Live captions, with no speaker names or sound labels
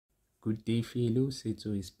Good day fellows,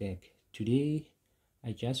 Setso is back. Today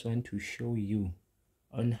I just want to show you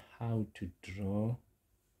on how to draw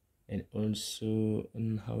and also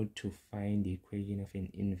on how to find the equation of an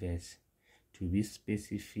inverse, to be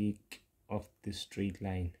specific, of the straight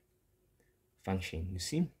line function. You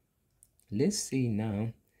see, let's say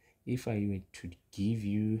now if I were to give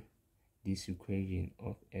you this equation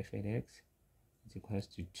of f at x is equals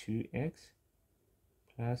to 2x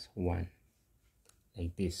plus 1,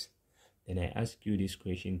 like this. Then I ask you this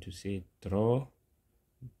question to say draw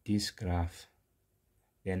this graph.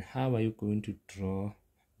 Then how are you going to draw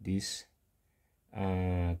this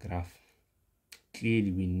graph?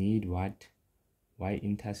 Clearly we need what?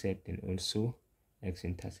 Y-intercept and also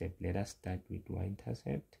x-intercept. Let us start with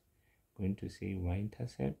y-intercept. Going to say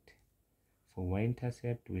y-intercept. For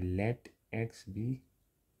y-intercept we let x be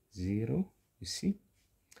 0, you see.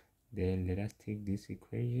 Then let us take this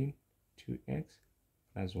equation, 2x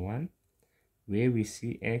plus 1. Where we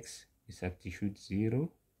see x, we substitute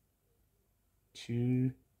 0,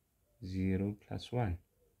 2, 0 plus 1.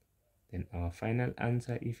 Then our final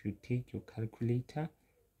answer, if you take your calculator,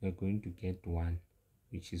 you're going to get 1,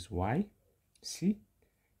 which is y. See,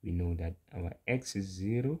 we know that our x is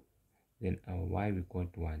 0, then our y we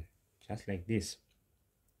got 1, just like this.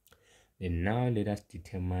 Then now let us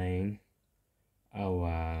determine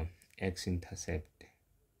our x-intercept.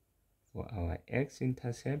 For our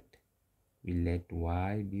x-intercept, we let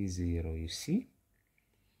y be 0, you see.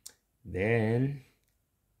 Then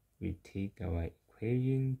we take our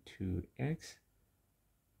equation 2x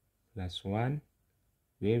plus 1.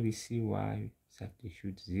 Where we see y,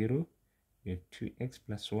 substitute 0. We have 2x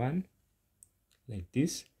plus 1, like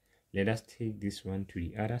this. Let us take this one to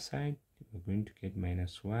the other side. We're going to get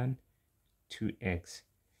minus 1, 2x.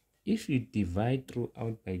 If you divide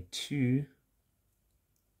throughout by 2,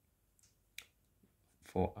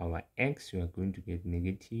 for our x, you are going to get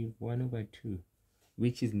negative 1 over 2,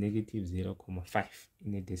 which is negative 0.5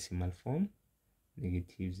 in a decimal form.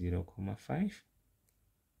 Negative 0.5.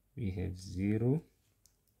 We have 0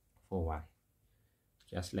 for y,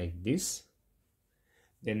 just like this.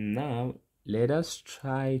 Then now let us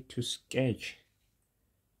try to sketch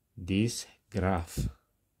this graph.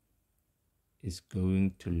 It's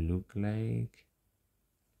going to look like,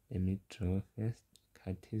 let me draw first,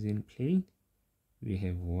 Cartesian plane. We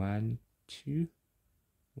have 1, 2,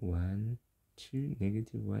 1, 2,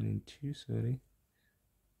 negative 1 and 2, sorry.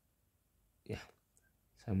 Yeah,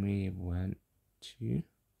 somewhere we have 1, 2,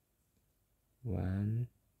 1,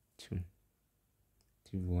 2,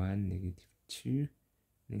 negative 1, negative 2,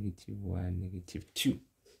 negative 1, negative 2.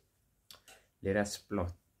 Let us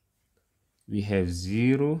plot. We have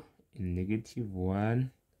 0 and negative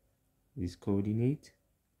 1, this coordinate.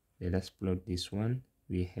 Let us plot this one.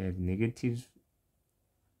 We have negative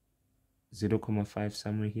 0.5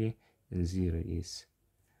 somewhere here and 0 is.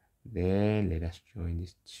 Then let us join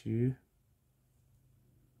these two.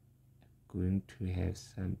 Going to have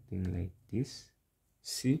something like this.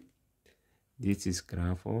 See, this is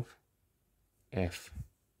graph of f.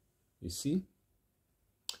 You see,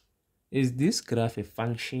 is this graph a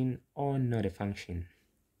function or not a function?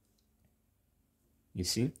 You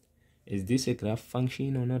see, is this a graph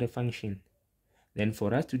function or not a function? Then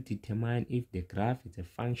for us to determine if the graph is a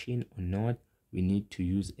function or not, we need to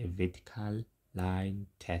use a vertical line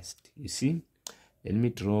test. You see, let me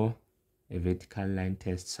draw a vertical line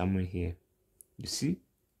test somewhere here. You see,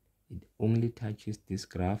 it only touches this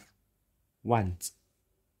graph once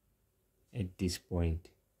at this point.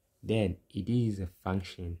 Then it is a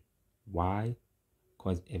function. Why?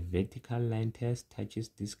 Because a vertical line test touches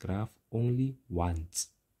this graph only once.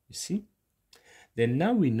 You see? Then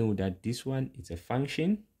now we know that this one is a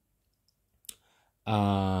function.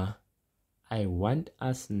 I want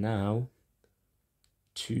us now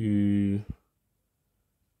to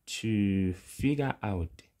figure out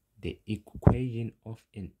the equation of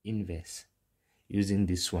an inverse using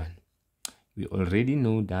this one. We already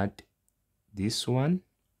know that this one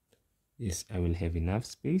is, I will have enough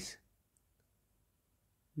space.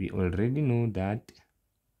 We already know that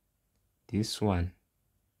this one,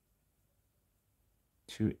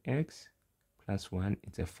 2x plus 1,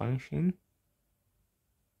 is a function.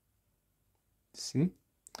 See,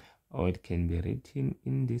 or it can be written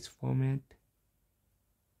in this format.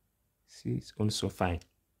 See, it's also fine.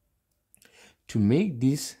 To make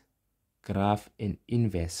this graph an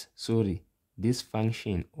inverse, this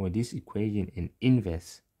function or this equation an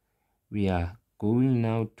inverse, we are going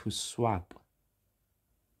now to swap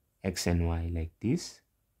x and y like this.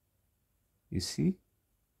 You see,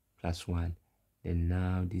 plus 1. Then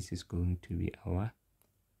now this is going to be our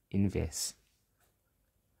inverse.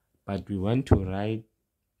 but we want to write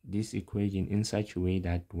this equation in such a way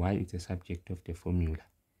that y is the subject of the formula.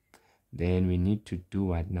 Then we need to do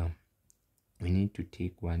what now? We need to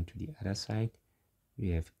take 1 to the other side.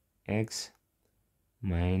 We have x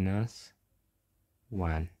minus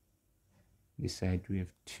 1. This side we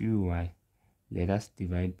have 2y. Let us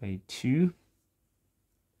divide by 2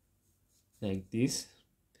 like this.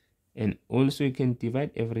 And also you can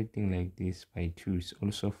divide everything like this by 2. It's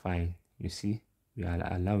also fine. You see, we are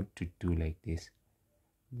allowed to do like this.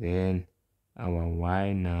 Then our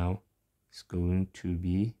y now is going to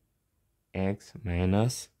be x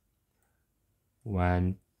minus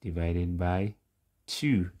 1 divided by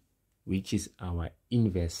 2, which is our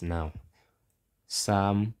inverse now.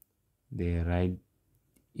 Sum they write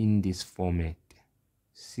in this format.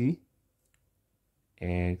 See,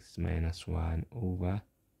 x minus 1 over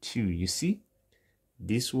 2. You see,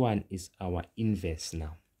 this one is our inverse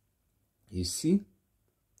now. You see,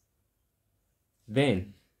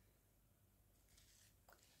 then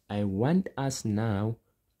I want us now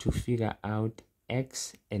to figure out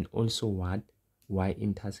x and also what?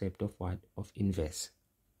 Y-intercept of what? Of inverse.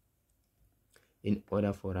 In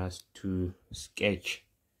order for us to sketch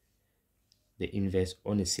the inverse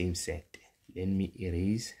on the same set, let me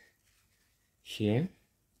erase here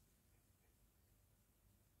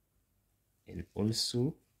and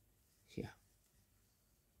also here.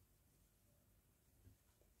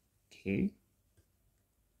 Okay,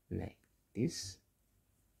 like this.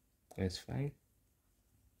 That's fine.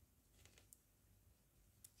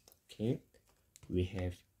 Okay, we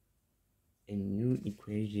have a new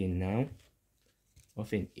equation now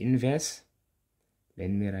of an inverse. Let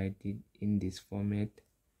me write it in this format.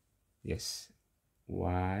 Yes,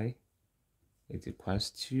 y is equals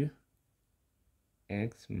to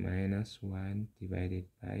x minus 1 divided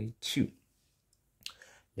by 2.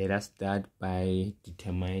 Let us start by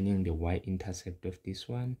determining the y-intercept of this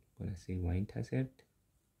one. I'm going to say y-intercept.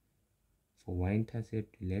 For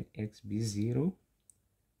y-intercept, let x be 0.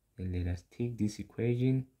 Then let us take this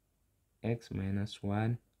equation, x minus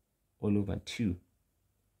 1 all over 2.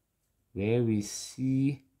 Where we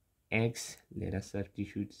see x, let us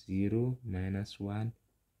substitute 0 minus 1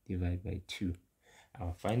 divided by 2.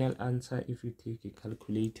 Our final answer, if you take a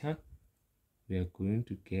calculator, we are going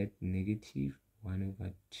to get negative 1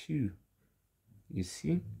 over 2. You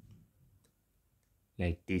see,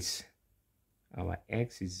 like this. Our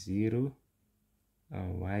x is 0, our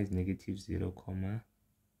y is negative 0,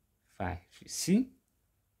 5. You see,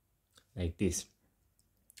 like this.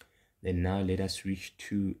 Then now let us switch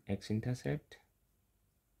to x-intercept.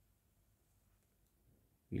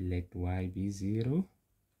 We let y be 0.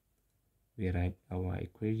 We write our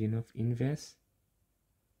equation of inverse,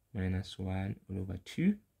 minus 1 all over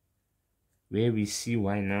 2. Where we see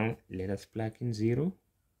y now, let us plug in 0.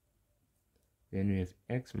 Then we have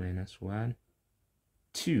x minus 1,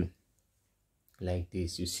 2. Like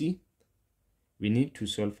this, you see. We need to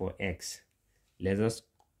solve for x. Let us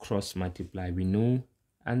cross multiply. We know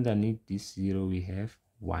underneath this 0 we have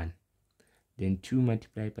 1. Then 2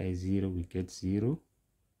 multiplied by 0, we get 0.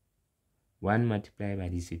 1 multiplied by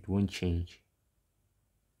this, it won't change.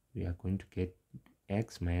 We are going to get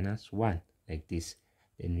x minus 1, like this.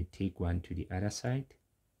 Then we take 1 to the other side.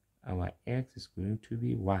 Our x is going to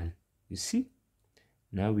be 1. You see?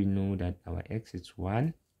 Now we know that our x is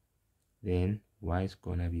 1. Then y is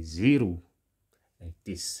going to be 0, like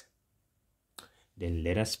this. Then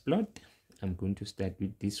let us plot. I'm going to start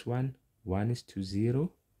with this one. 1 is to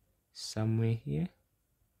 0, somewhere here.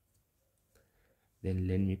 Then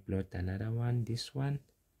let me plot another one, this one.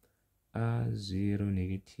 0,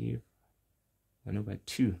 negative 1 over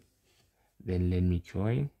 2. Then let me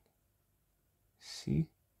join. See?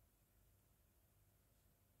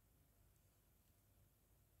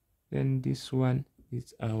 Then this one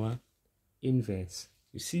is our inverse.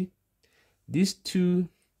 You see? These two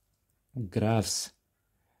graphs,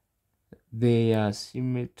 they are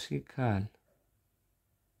symmetrical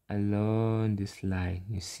along this line.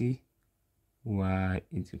 You see? Y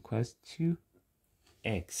is equals to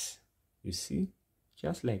x. You see,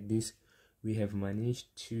 just like this, we have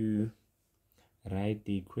managed to write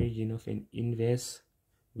the equation of an inverse,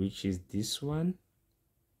 which is this one,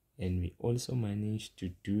 and we also managed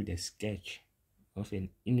to do the sketch of an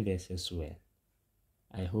inverse as well.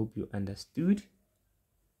 I hope you understood,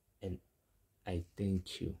 and I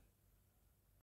thank you.